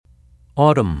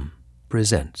Autumn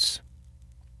presents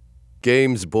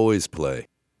Games Boys Play.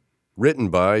 Written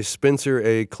by Spencer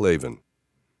A. Klavan.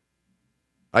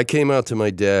 I came out to my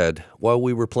dad while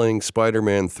we were playing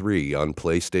Spider-Man 3 on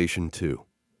PlayStation 2.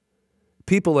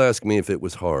 People ask me if it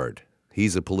was hard.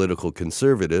 He's a political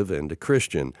conservative and a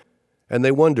Christian, and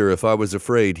they wonder if I was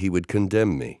afraid he would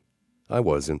condemn me. I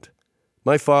wasn't.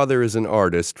 My father is an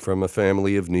artist from a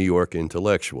family of New York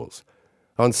intellectuals.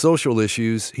 On social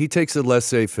issues, he takes a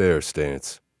laissez-faire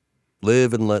stance.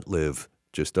 Live and let live.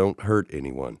 Just don't hurt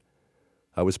anyone.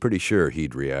 I was pretty sure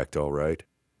he'd react all right.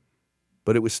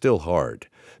 But it was still hard,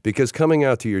 because coming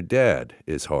out to your dad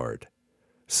is hard.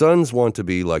 Sons want to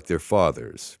be like their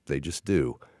fathers. They just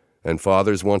do. And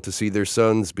fathers want to see their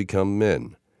sons become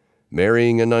men.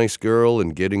 Marrying a nice girl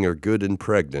and getting her good and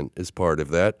pregnant is part of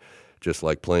that, just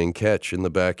like playing catch in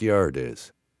the backyard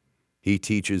is. He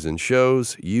teaches and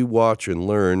shows, you watch and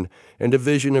learn, and a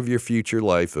vision of your future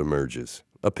life emerges.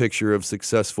 A picture of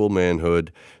successful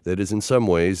manhood that is in some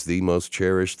ways the most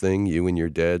cherished thing you and your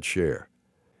dad share.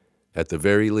 At the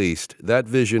very least, that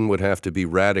vision would have to be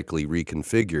radically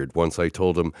reconfigured once I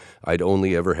told him I'd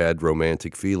only ever had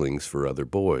romantic feelings for other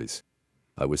boys.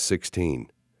 I was 16.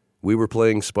 We were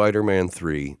playing Spider-Man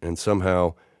 3, and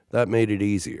somehow that made it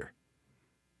easier.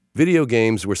 Video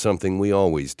games were something we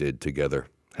always did together.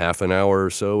 Half an hour or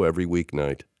so every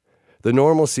weeknight. The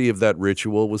normalcy of that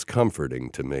ritual was comforting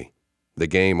to me. The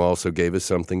game also gave us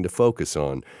something to focus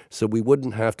on, so we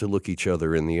wouldn't have to look each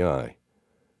other in the eye.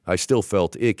 I still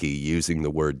felt icky using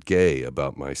the word gay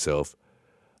about myself.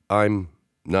 I'm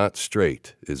not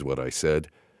straight, is what I said.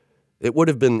 It would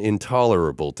have been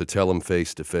intolerable to tell him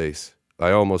face to face.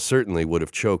 I almost certainly would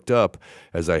have choked up,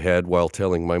 as I had while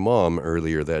telling my mom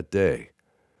earlier that day.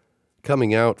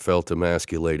 Coming out felt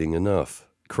emasculating enough.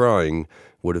 Crying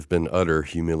would have been utter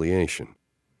humiliation.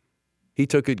 He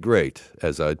took it great,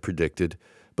 as I'd predicted,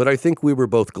 but I think we were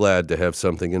both glad to have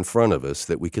something in front of us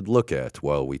that we could look at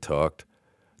while we talked.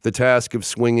 The task of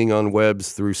swinging on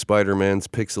webs through Spider-Man's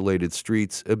pixelated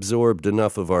streets absorbed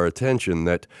enough of our attention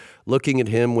that, looking at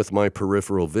him with my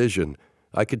peripheral vision,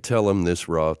 I could tell him this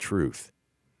raw truth.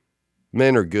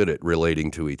 Men are good at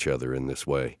relating to each other in this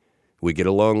way. We get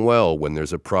along well when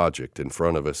there's a project in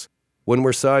front of us, when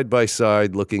we're side by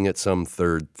side looking at some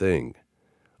third thing.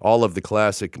 All of the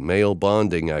classic male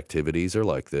bonding activities are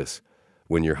like this.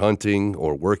 When you're hunting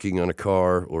or working on a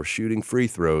car or shooting free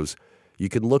throws, you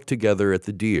can look together at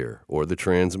the deer or the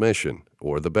transmission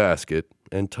or the basket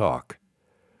and talk.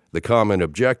 The common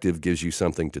objective gives you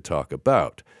something to talk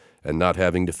about, and not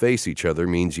having to face each other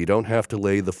means you don't have to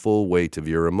lay the full weight of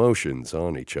your emotions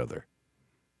on each other.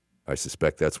 I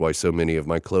suspect that's why so many of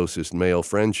my closest male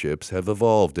friendships have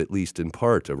evolved at least in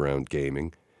part around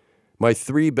gaming. My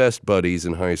 3 best buddies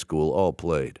in high school all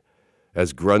played.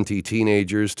 As grunty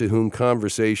teenagers to whom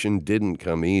conversation didn't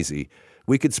come easy,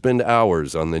 we could spend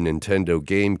hours on the Nintendo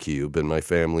GameCube in my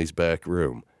family's back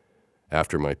room.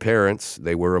 After my parents,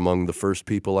 they were among the first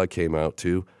people I came out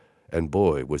to, and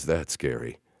boy, was that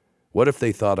scary. What if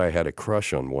they thought I had a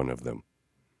crush on one of them?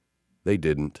 They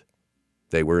didn't.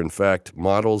 They were, in fact,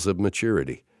 models of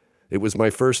maturity. It was my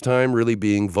first time really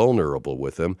being vulnerable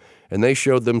with them, and they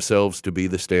showed themselves to be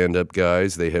the stand-up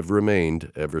guys they have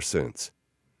remained ever since.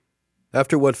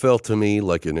 After what felt to me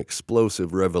like an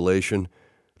explosive revelation,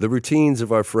 the routines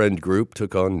of our friend group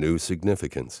took on new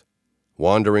significance.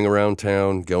 Wandering around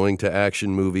town, going to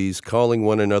action movies, calling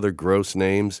one another gross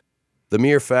names, the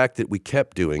mere fact that we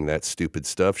kept doing that stupid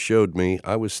stuff showed me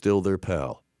I was still their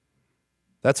pal.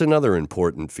 That's another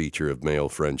important feature of male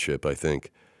friendship, I think.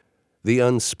 The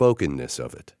unspokenness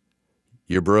of it.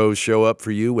 Your bros show up for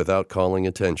you without calling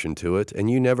attention to it, and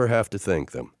you never have to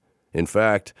thank them. In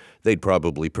fact, they'd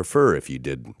probably prefer if you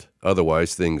didn't.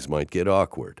 Otherwise, things might get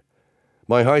awkward.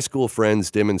 My high school friends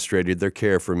demonstrated their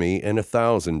care for me in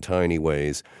 1,000 tiny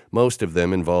ways, most of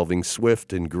them involving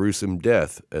swift and gruesome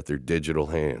death at their digital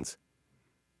hands.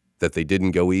 That they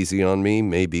didn't go easy on me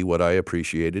may be what I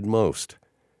appreciated most.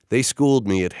 They schooled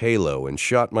me at Halo and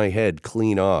shot my head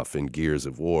clean off in Gears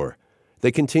of War. They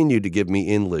continued to give me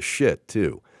endless shit,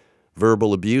 too.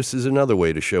 Verbal abuse is another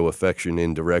way to show affection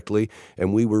indirectly,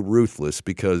 and we were ruthless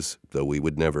because, though we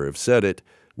would never have said it,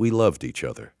 we loved each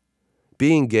other.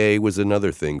 Being gay was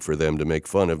another thing for them to make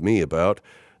fun of me about,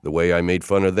 the way I made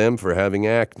fun of them for having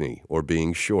acne or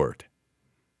being short.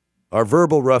 Our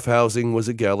verbal roughhousing was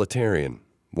egalitarian.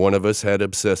 One of us had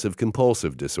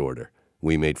obsessive-compulsive disorder.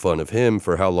 We made fun of him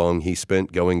for how long he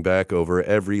spent going back over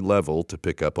every level to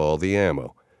pick up all the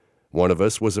ammo. One of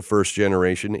us was a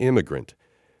first-generation immigrant.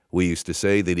 We used to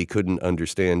say that he couldn't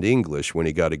understand English when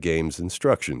he got a game's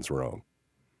instructions wrong.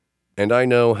 And I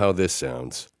know how this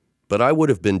sounds. but I would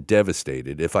have been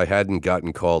devastated if I hadn't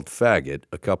gotten called faggot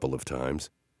a couple of times.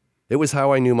 It was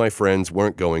how I knew my friends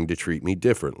weren't going to treat me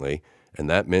differently, and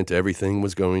that meant everything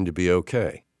was going to be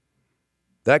okay.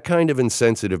 That kind of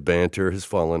insensitive banter has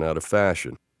fallen out of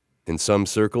fashion. In some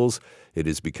circles, it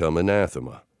has become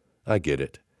anathema. I get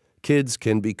it. Kids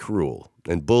can be cruel,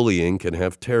 and bullying can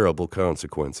have terrible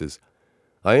consequences.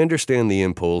 I understand the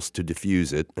impulse to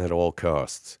diffuse it at all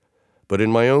costs. But in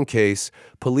my own case,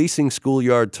 policing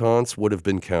schoolyard taunts would have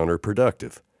been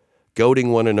counterproductive.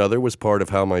 Goading one another was part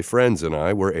of how my friends and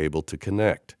I were able to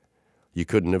connect. You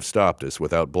couldn't have stopped us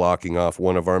without blocking off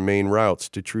one of our main routes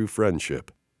to true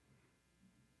friendship.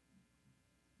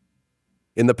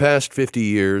 In the past 50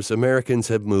 years, Americans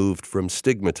have moved from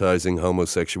stigmatizing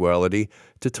homosexuality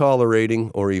to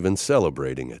tolerating or even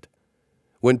celebrating it.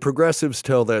 When progressives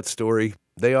tell that story,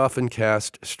 they often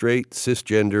cast straight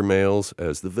cisgender males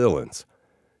as the villains.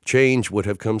 Change would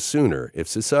have come sooner if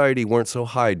society weren't so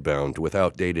hidebound with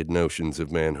outdated notions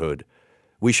of manhood.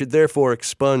 We should therefore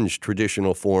expunge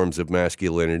traditional forms of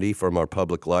masculinity from our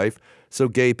public life so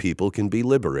gay people can be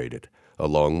liberated,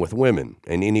 along with women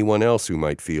and anyone else who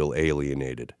might feel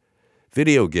alienated.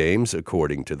 Video games,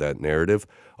 according to that narrative,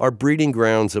 are breeding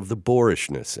grounds of the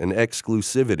boorishness and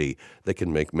exclusivity that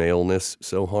can make maleness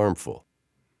so harmful.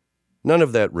 None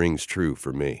of that rings true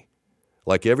for me.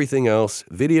 Like everything else,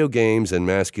 video games and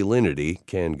masculinity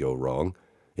can go wrong.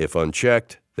 If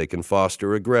unchecked, they can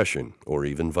foster aggression or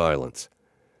even violence.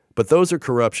 But those are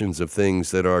corruptions of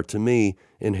things that are, to me,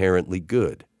 inherently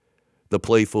good. The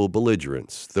playful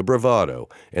belligerence, the bravado,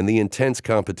 and the intense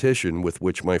competition with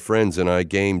which my friends and I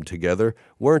gamed together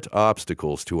weren't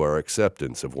obstacles to our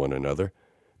acceptance of one another.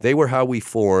 They were how we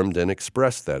formed and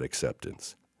expressed that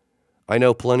acceptance. I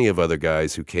know plenty of other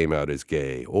guys who came out as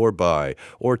gay, or bi,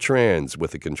 or trans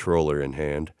with a controller in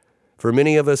hand. For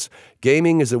many of us,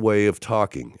 gaming is a way of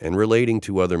talking and relating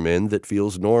to other men that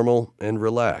feels normal and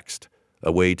relaxed, a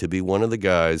way to be one of the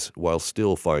guys while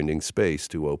still finding space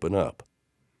to open up.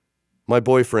 My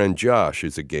boyfriend Josh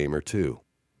is a gamer too.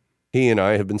 He and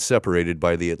I have been separated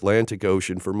by the Atlantic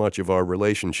Ocean for much of our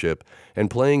relationship, and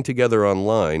playing together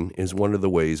online is one of the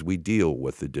ways we deal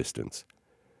with the distance.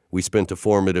 We spent a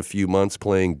formative few months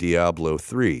playing Diablo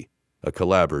 3, a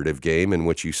collaborative game in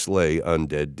which you slay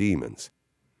undead demons.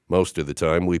 Most of the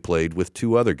time we played with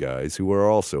two other guys who are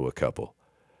also a couple.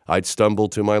 I'd stumble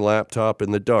to my laptop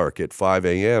in the dark at 5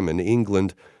 a.m. in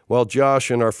England, while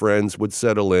Josh and our friends would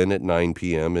settle in at 9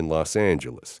 p.m. in Los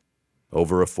Angeles.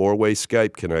 Over a 4-way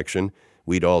Skype connection,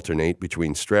 we'd alternate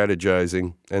between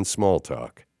strategizing and small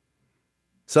talk.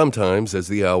 Sometimes, as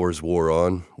the hours wore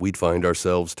on, we'd find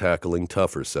ourselves tackling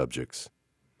tougher subjects.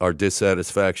 Our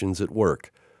dissatisfactions at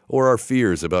work, or our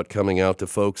fears about coming out to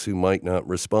folks who might not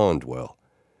respond well.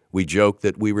 We joked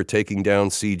that we were taking down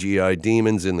CGI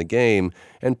demons in the game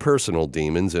and personal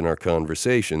demons in our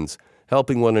conversations,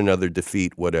 helping one another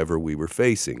defeat whatever we were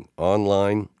facing,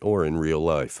 online or in real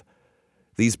life.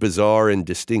 These bizarre and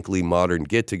distinctly modern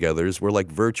get-togethers were like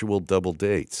virtual double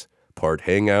dates, part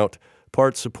hangout,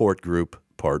 part support group,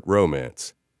 part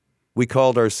romance. We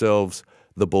called ourselves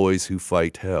the Boys Who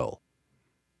Fight Hell.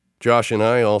 Josh and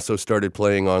I also started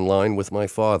playing online with my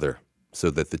father, so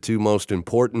that the two most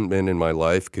important men in my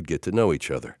life could get to know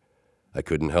each other. I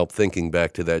couldn't help thinking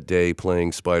back to that day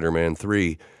playing Spider-Man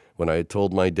 3 when I had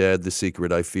told my dad the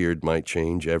secret I feared might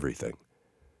change everything.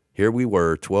 Here we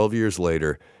were 12 years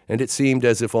later, and it seemed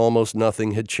as if almost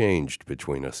nothing had changed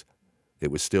between us.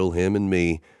 It was still him and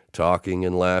me, talking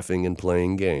and laughing and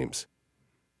playing games.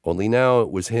 Only now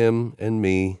it was him and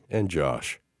me and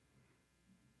Josh.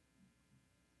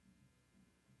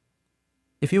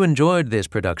 If you enjoyed this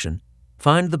production,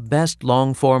 find the best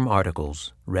long-form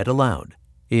articles read aloud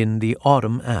in the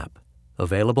Autumn app,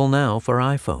 available now for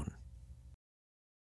iPhone.